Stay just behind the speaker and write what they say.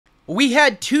We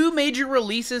had two major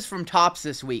releases from Topps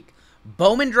this week.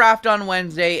 Bowman Draft on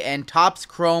Wednesday and Topps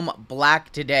Chrome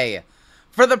Black today.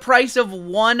 For the price of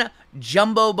one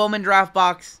jumbo Bowman Draft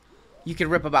box, you could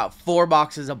rip about 4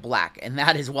 boxes of black, and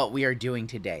that is what we are doing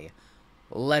today.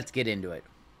 Let's get into it.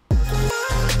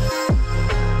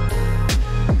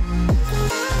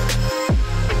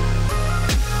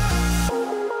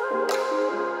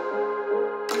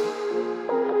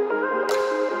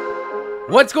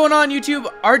 What's going on, YouTube?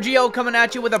 RGL coming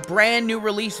at you with a brand new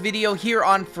release video here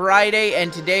on Friday,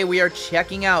 and today we are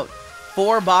checking out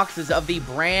 4 boxes of the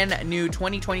brand new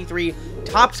 2023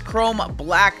 Topps Chrome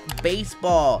Black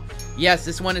Baseball. Yes,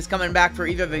 this one is coming back for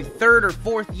either the 3rd or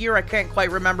 4th year, I can't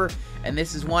quite remember, and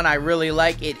this is one I really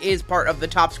like. It is part of the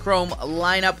Topps Chrome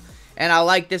lineup, and I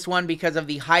like this one because of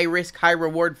the high risk, high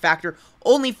reward factor.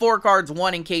 Only 4 cards,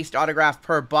 1 encased autograph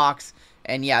per box,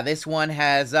 and yeah, this one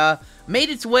has made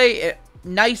its way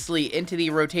nicely into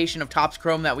the rotation of Topps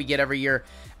Chrome that we get every year.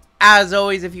 As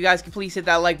always, if you guys could please hit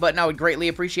that like button, I would greatly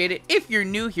appreciate it. If you're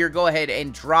new here, go ahead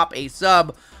and drop a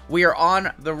sub. We are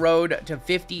on the road to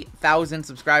 50,000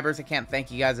 subscribers. I can't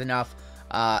thank you guys enough.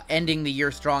 Ending the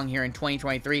year strong here in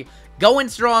 2023. Going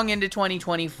strong into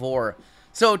 2024.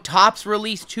 So, Topps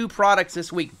released 2 products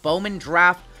this week. Bowman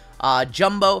Draft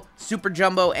Jumbo, Super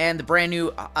Jumbo, and the brand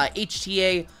new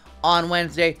HTA on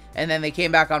Wednesday, and then they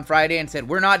came back on Friday and said,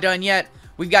 we're not done yet.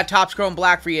 We've got Topps Chrome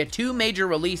Black for you. 2 major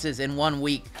releases in 1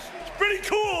 week. It's pretty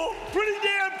cool. Pretty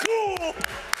damn cool.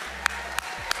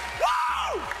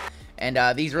 Woo!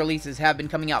 And these releases have been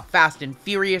coming out fast and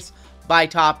furious by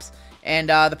Topps. And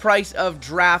the price of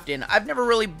draft, and I've never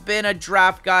really been a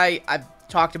draft guy. I've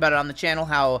talked about it on the channel,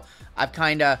 how I've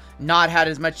kind of not had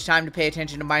as much time to pay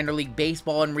attention to minor league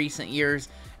baseball in recent years.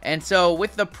 And so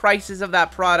with the prices of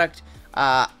that product,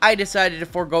 I decided to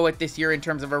forego it this year in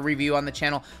terms of a review on the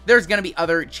channel. There's going to be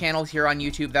other channels here on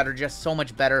YouTube that are just so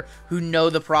much better, who know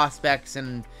the prospects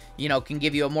and, you know, can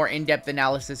give you a more in-depth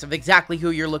analysis of exactly who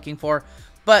you're looking for.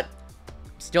 But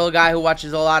still a guy who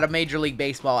watches a lot of Major League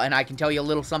Baseball, and I can tell you a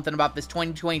little something about this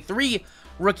 2023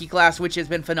 rookie class, which has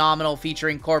been phenomenal,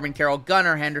 featuring Corbin Carroll,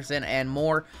 Gunnar, Henderson, and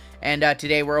more. And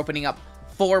today we're opening up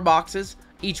 4 boxes.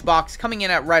 Each box coming in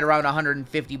at right around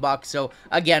 150 bucks. So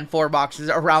again, 4 boxes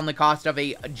around the cost of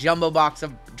a jumbo box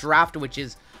of draft, which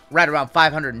is right around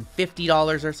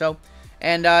 $550 or so.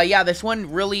 And yeah, this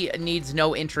one really needs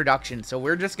no introduction. So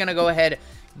we're just gonna go ahead,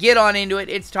 get on into it.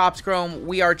 It's Topps Chrome.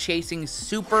 We are chasing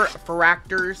Super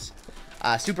Fractors,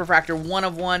 Super Fractor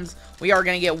 1-of-1s. We are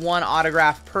gonna get 1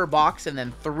 autograph per box, and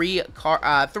then 3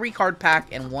 card pack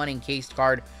and 1 encased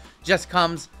card. Just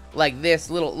comes like this,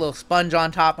 little sponge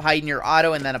on top hiding your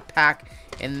auto, and then a pack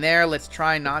in there. Let's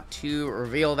try not to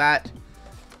reveal that.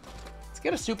 Let's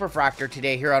get a Super Fractor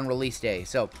today here on release day.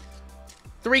 So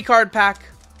 3 card pack.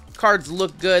 Cards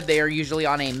look good. They are usually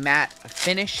on a matte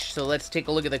finish. So let's take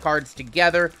a look at the cards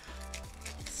together,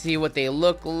 see what they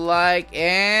look like,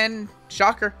 and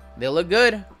shocker, they look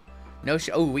good. No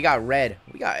oh, we got red.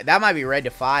 That might be red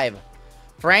to 5.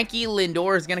 Frankie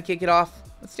Lindor is gonna kick it off.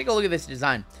 Let's take a look at this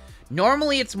design.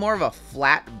 Normally, it's more of a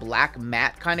flat black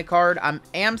matte kind of card. I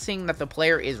am seeing that the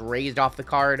player is raised off the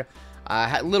card.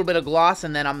 A little bit of gloss,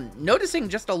 and then I'm noticing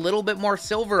just a little bit more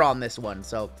silver on this one.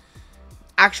 So,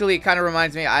 actually, it kind of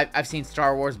reminds me, I've seen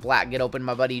Star Wars Black get open.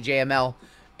 My buddy JML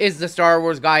is the Star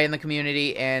Wars guy in the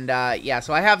community. And, yeah,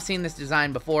 so I have seen this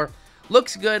design before.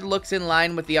 Looks good. Looks in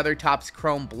line with the other Topps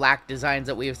Chrome Black designs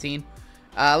that we have seen.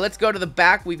 Let's go to the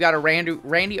back. We've got a Randy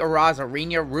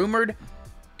Arozarena rumored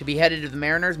to be headed to the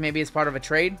Mariners, maybe as part of a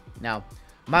trade. Now,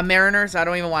 my Mariners, I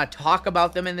don't even want to talk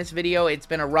about them in this video. It's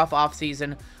been a rough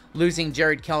offseason, losing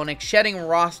Jared Kelenic,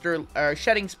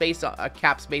 shedding space,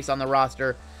 cap space on the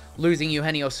roster, losing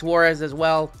Eugenio Suarez as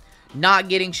well, not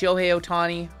getting Shohei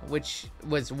Ohtani, which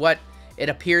was what it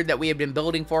appeared that we had been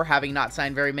building for, having not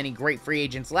signed very many great free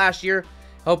agents last year,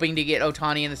 hoping to get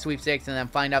Ohtani in the sweepstakes, and then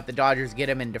find out the Dodgers get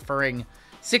him and deferring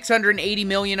 $680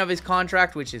 million of his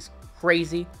contract, which is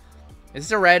crazy. Is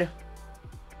this a red?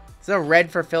 Is this a red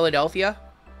for Philadelphia?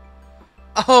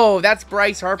 Oh, that's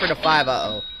Bryce Harper to 5.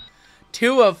 Uh-oh.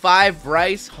 2 of 5,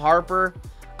 Bryce Harper.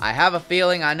 I have a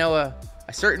feeling I know a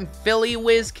certain Philly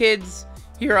whiz kids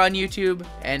here on YouTube,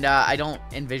 and I don't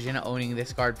envision owning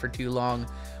this card for too long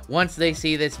once they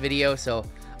see this video, so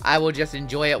I will just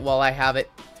enjoy it while I have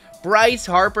it. Bryce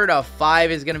Harper to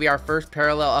 5 is going to be our first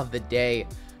parallel of the day.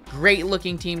 Great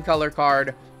looking team color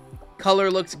card. Color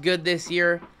looks good this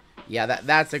year. Yeah,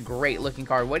 that's a great looking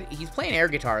card. What, he's playing air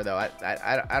guitar though.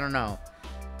 I don't know.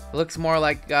 It looks more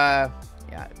like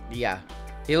yeah.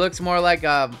 He looks more like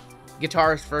a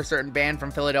guitarist for a certain band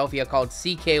from Philadelphia called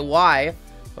CKY,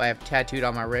 who I have tattooed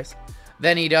on my wrist,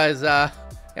 than he does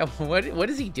Yeah, what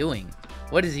is he doing?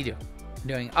 What is he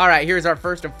doing? All right, here's our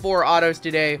first of 4 autos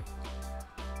today.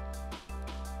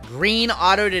 Green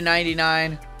auto to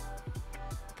 99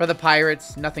 for the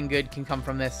Pirates. Nothing good can come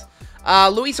from this.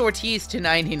 Luis Ortiz to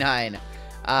 99.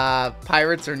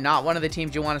 Pirates are not one of the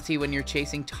teams you want to see when you're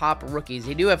chasing top rookies.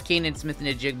 They do have Kanan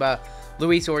Smith-Njigba,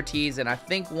 Luis Ortiz, and I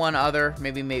think one other,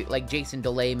 maybe like Jason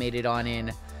DeLay made it on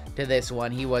in to this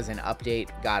one. He was an update.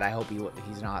 God, I hope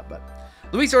he's not, but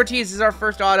Luis Ortiz is our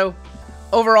first auto.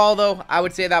 Overall, though, I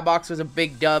would say that box was a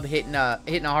big dub, hitting a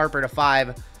Harper to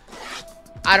 5.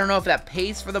 I don't know if that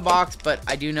pays for the box, but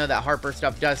I do know that Harper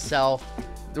stuff does sell.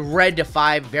 The red to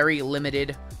 5, very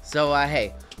limited. So,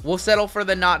 hey, we'll settle for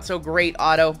the not-so-great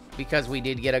auto because we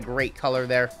did get a great color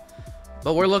there.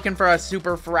 But we're looking for a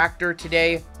Super Fractor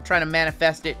today. We're trying to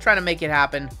manifest it, trying to make it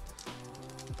happen.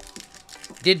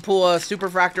 Did pull a Super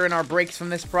Fractor in our breaks from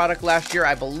this product last year.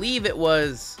 I believe it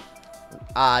was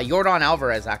Yordan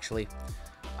Alvarez, actually.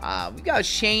 We got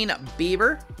Shane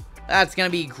Bieber. That's going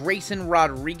to be Grayson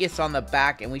Rodriguez on the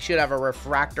back, and we should have a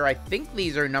refractor. I think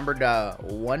these are numbered to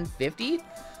 150.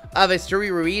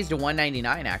 Esteury Ruiz to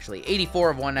 199, actually.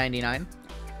 84 of 199.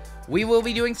 We will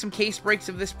be doing some case breaks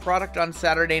of this product on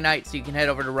Saturday night, so you can head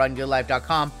over to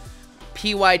rungoodlife.com.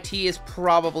 PYT is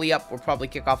probably up. We'll probably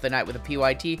kick off the night with a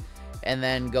PYT and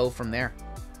then go from there.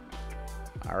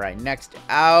 All right, next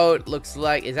out looks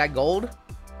like, is that gold?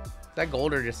 Is that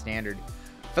gold or just standard?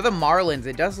 For the Marlins,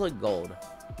 it does look gold.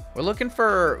 We're looking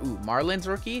for, Marlins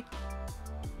rookie?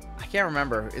 I can't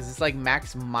remember. Is this like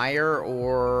Max Meyer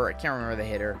or, I can't remember the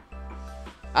hitter.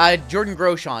 Jordan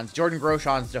Groshans. Jordan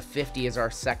Groshans to 50 is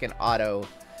our second auto.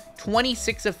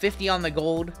 26 of 50 on the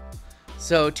gold.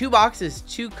 So 2 boxes,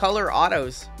 2 color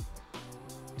autos.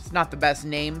 It's not the best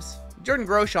names. Jordan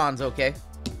Groshans, okay.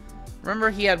 Remember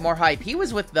he had more hype. He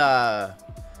was with the...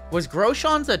 Was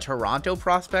Groshans a Toronto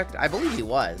prospect? I believe he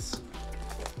was.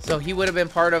 So he would have been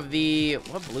part of the...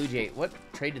 What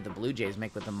trade did the Blue Jays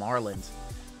make with the Marlins?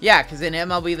 Yeah, because in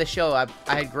MLB The Show, I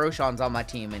had Groshans on my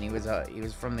team, and he was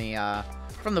from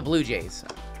the Blue Jays.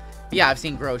 Yeah, I've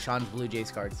seen Groshans Blue Jays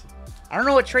cards. I don't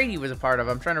know what trade he was a part of.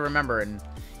 I'm trying to remember, and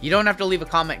you don't have to leave a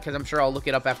comment because I'm sure I'll look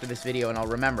it up after this video and I'll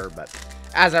remember. But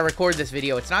as I record this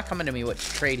video, it's not coming to me which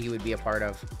trade he would be a part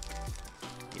of.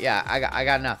 Yeah, I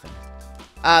got nothing.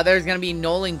 There's going to be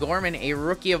Nolan Gorman, a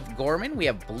rookie of Gorman. We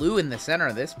have blue in the center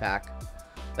of this pack.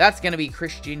 That's going to be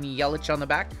Christian Yelich on the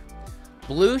back.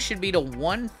 Blue should be to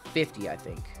 150, I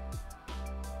think.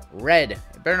 Red.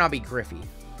 It better not be Griffey.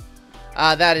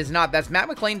 That is not. That's Matt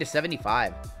McLain to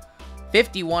 75.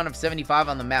 51 of 75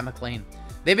 on the Matt McLain.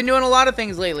 They've been doing a lot of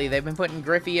things lately. They've been putting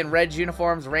Griffey in Reds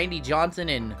uniforms, Randy Johnson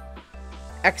in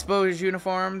Expos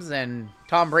uniforms, and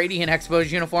Tom Brady in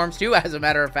Expos uniforms too, as a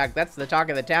matter of fact. That's the talk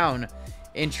of the town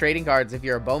in trading cards if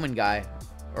you're a Bowman guy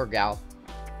or gal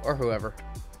or whoever.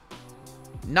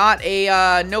 Not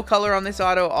a no color on this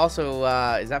auto. Also,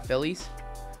 is that Phillies?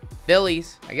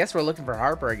 Phillies. I guess we're looking for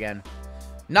Harper again.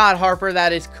 Not Harper.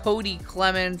 That is Cody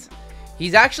Clemens.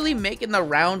 He's actually making the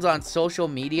rounds on social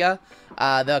media.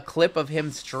 The clip of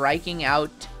him striking out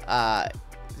Shohei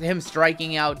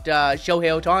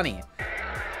Ohtani.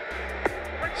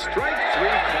 Strike 3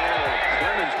 call.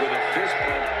 Clemens with a fist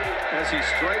bump as he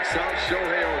strikes out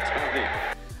Shohei Ohtani.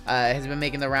 Has been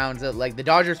making the rounds. Like the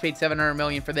Dodgers paid $700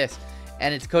 million for this,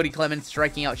 and it's Cody Clemens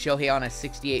striking out Shohei on a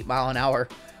 68 mile an hour.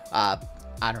 I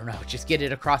don't know, just get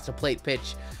it across the plate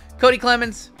pitch. Cody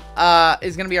Clemens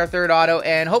is going to be our third auto,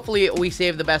 and hopefully we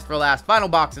save the best for last. Final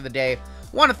box of the day.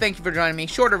 Want to thank you for joining me.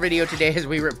 Shorter video today as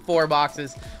we rip 4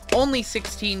 boxes. Only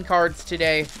 16 cards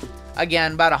today.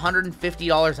 Again, about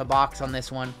 $150 a box on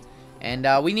this one. And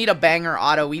we need a banger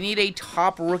auto. We need a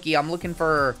top rookie. I'm looking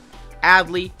for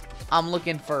Adley. I'm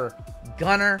looking for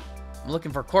Gunnar. I'm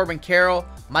looking for Corbin Carroll.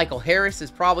 Michael Harris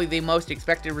is probably the most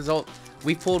expected result.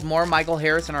 We pulled more Michael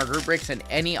Harris in our group breaks than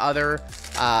any other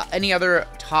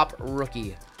top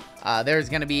rookie. There's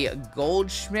going to be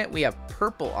Goldschmidt. We have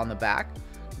purple on the back.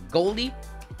 Goldie.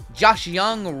 Josh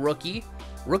Young, rookie.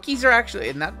 Rookies are actually,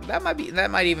 and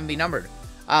that might even be numbered.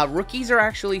 Rookies are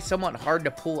actually somewhat hard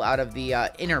to pull out of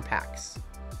the inner packs.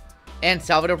 And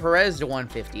Salvador Perez to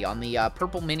 150 on the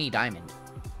purple mini diamond.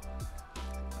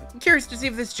 I'm curious to see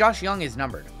if this Josh Young is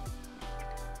numbered.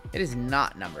 It is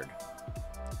not numbered.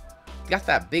 Got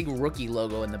that big rookie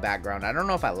logo in the background. I don't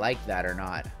know if I like that or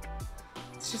not.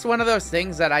 It's just one of those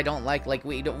things that I don't like. Like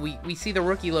we see the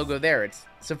rookie logo there. It's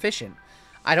sufficient.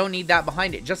 I don't need that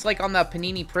behind it. Just like on the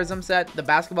Panini Prism set, the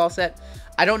basketball set,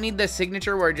 I don't need the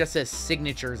signature where it just says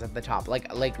signatures at the top.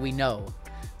 Like we know.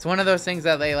 It's one of those things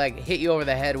that they like hit you over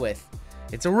the head with.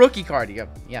 It's a rookie card.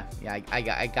 Yeah,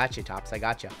 I got you, Tops. I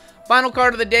got you. Final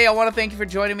card of the day. I want to thank you for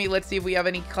joining me. Let's see if we have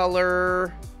any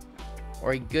color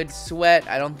or a good sweat.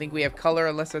 I don't think we have color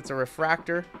unless it's a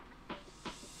refractor.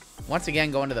 Once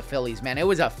again, going to the Phillies, man. It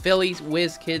was a Phillies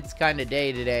whiz kids kind of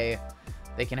day today.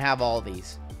 They can have all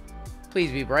these.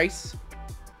 Please be Bryce.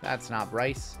 That's not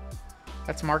Bryce.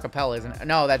 That's Mark Appel, isn't it?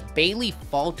 No, that's Bailey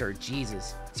Falter.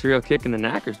 Jesus. It's a real kick in the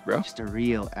knackers, bro. Just a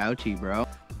real ouchie, bro.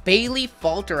 Bailey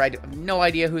Falter. I have no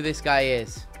idea who this guy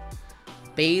is.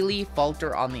 Bailey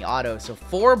Falter on the auto. So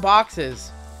 4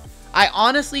 boxes. I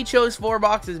honestly chose 4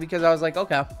 boxes because I was like,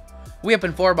 okay, we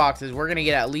open 4 boxes. We're going to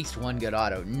get at least 1 good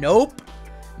auto. Nope.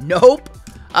 Nope.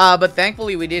 But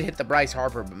thankfully we did hit the Bryce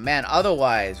Harper. But man,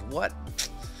 otherwise, what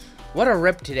a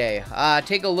rip today.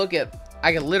 Take a look at,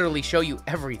 I can literally show you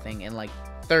everything in like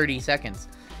 30 seconds.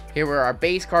 Here were our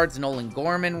base cards. Nolan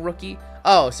Gorman, rookie.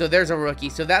 Oh, so there's a rookie.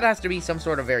 So that has to be some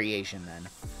sort of variation then.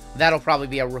 That'll probably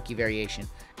be a rookie variation.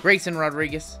 Grayson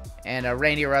Rodriguez and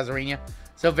Randy Rosarina.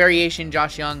 So variation,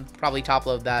 Josh Young. Probably top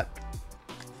load that.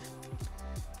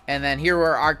 And then here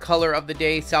were our color of the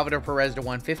day. Salvador Perez to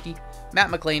 150. Matt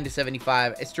McLean to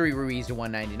 75. Esteury Ruiz to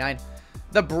 199.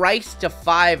 The Bryce to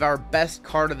 5, our best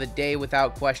card of the day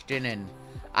without question. And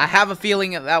I have a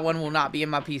feeling that one will not be in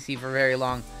my PC for very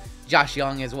long. Josh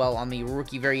Young as well on the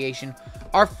rookie variation.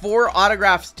 Our 4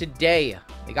 autographs today.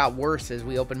 They got worse as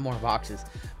we opened more boxes.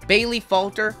 Bailey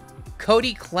Falter,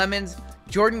 Cody Clemens,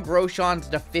 Jordan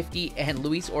Groshans to 50, and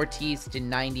Luis Ortiz to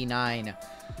 99.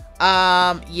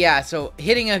 Yeah, so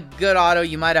hitting a good auto,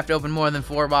 you might have to open more than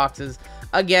 4 boxes.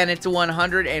 Again, it's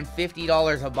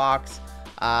 $150 a box.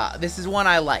 This is one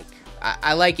I like.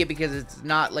 I like it because it's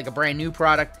not like a brand new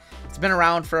product. It's been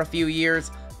around for a few years.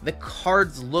 The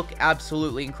cards look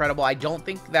absolutely incredible. I don't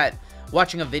think that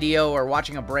watching a video or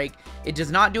watching a break, it does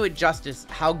not do it justice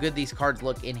how good these cards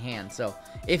look in hand. So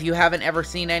if you haven't ever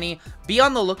seen any, be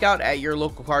on the lookout at your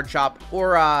local card shop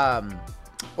or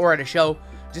at a show.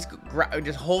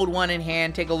 Just hold one in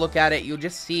hand, take a look at it. You'll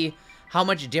just see how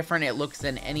much different it looks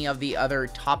than any of the other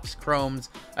Topps chromes,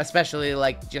 especially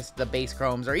like just the base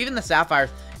chromes or even the sapphires.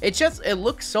 It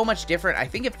looks so much different. I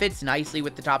think it fits nicely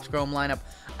with the Topps chrome lineup.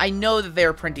 I know that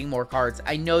they're printing more cards.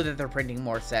 I know that they're printing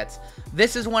more sets.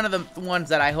 This is one of the ones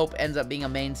that I hope ends up being a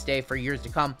mainstay for years to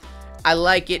come. I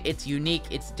like it. It's unique.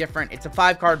 It's different. It's a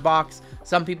 5-card box.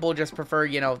 Some people just prefer,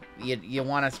 you know, you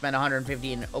want to spend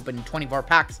 $150 and open 24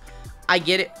 packs. I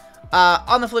get it.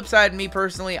 On the flip side, me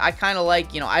personally, I kind of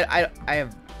like, you know, I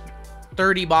have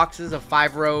 30 boxes of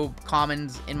 5-row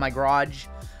commons in my garage.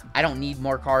 I don't need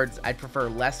more cards. I'd prefer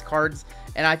less cards.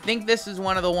 And I think this is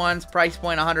one of the ones, price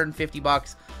point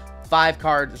 $150, 5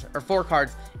 cards or 4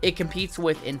 cards. It competes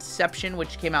with Inception,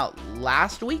 which came out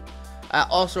last week.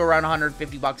 Also around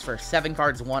 $150 for 7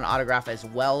 cards, 1 autograph as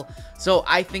well. So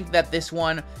I think that this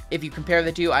one, if you compare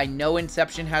the two, I know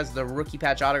Inception has the rookie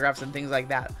patch autographs and things like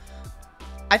that.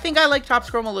 I think I like Topps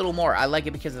Chrome a little more. I like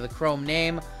it because of the Chrome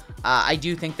name. I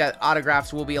do think that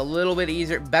autographs will be a little bit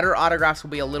easier. Better autographs will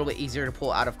be a little bit easier to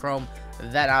pull out of Chrome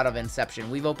than out of Inception.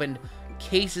 We've opened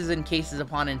cases and cases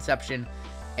upon Inception.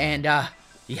 And,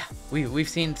 yeah, we've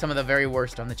seen some of the very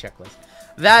worst on the checklist.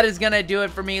 That is going to do it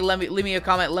for me. Leave me a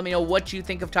comment. Let me know what you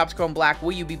think of Topps Chrome Black.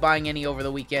 Will you be buying any over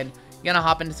the weekend? You're going to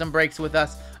hop into some breaks with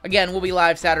us. Again, we'll be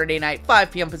live Saturday night, 5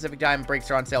 p.m. Pacific time.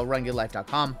 Breaks are on sale,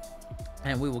 rungoodlife.com.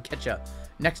 And we will catch you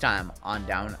next time on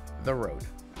Down the Road.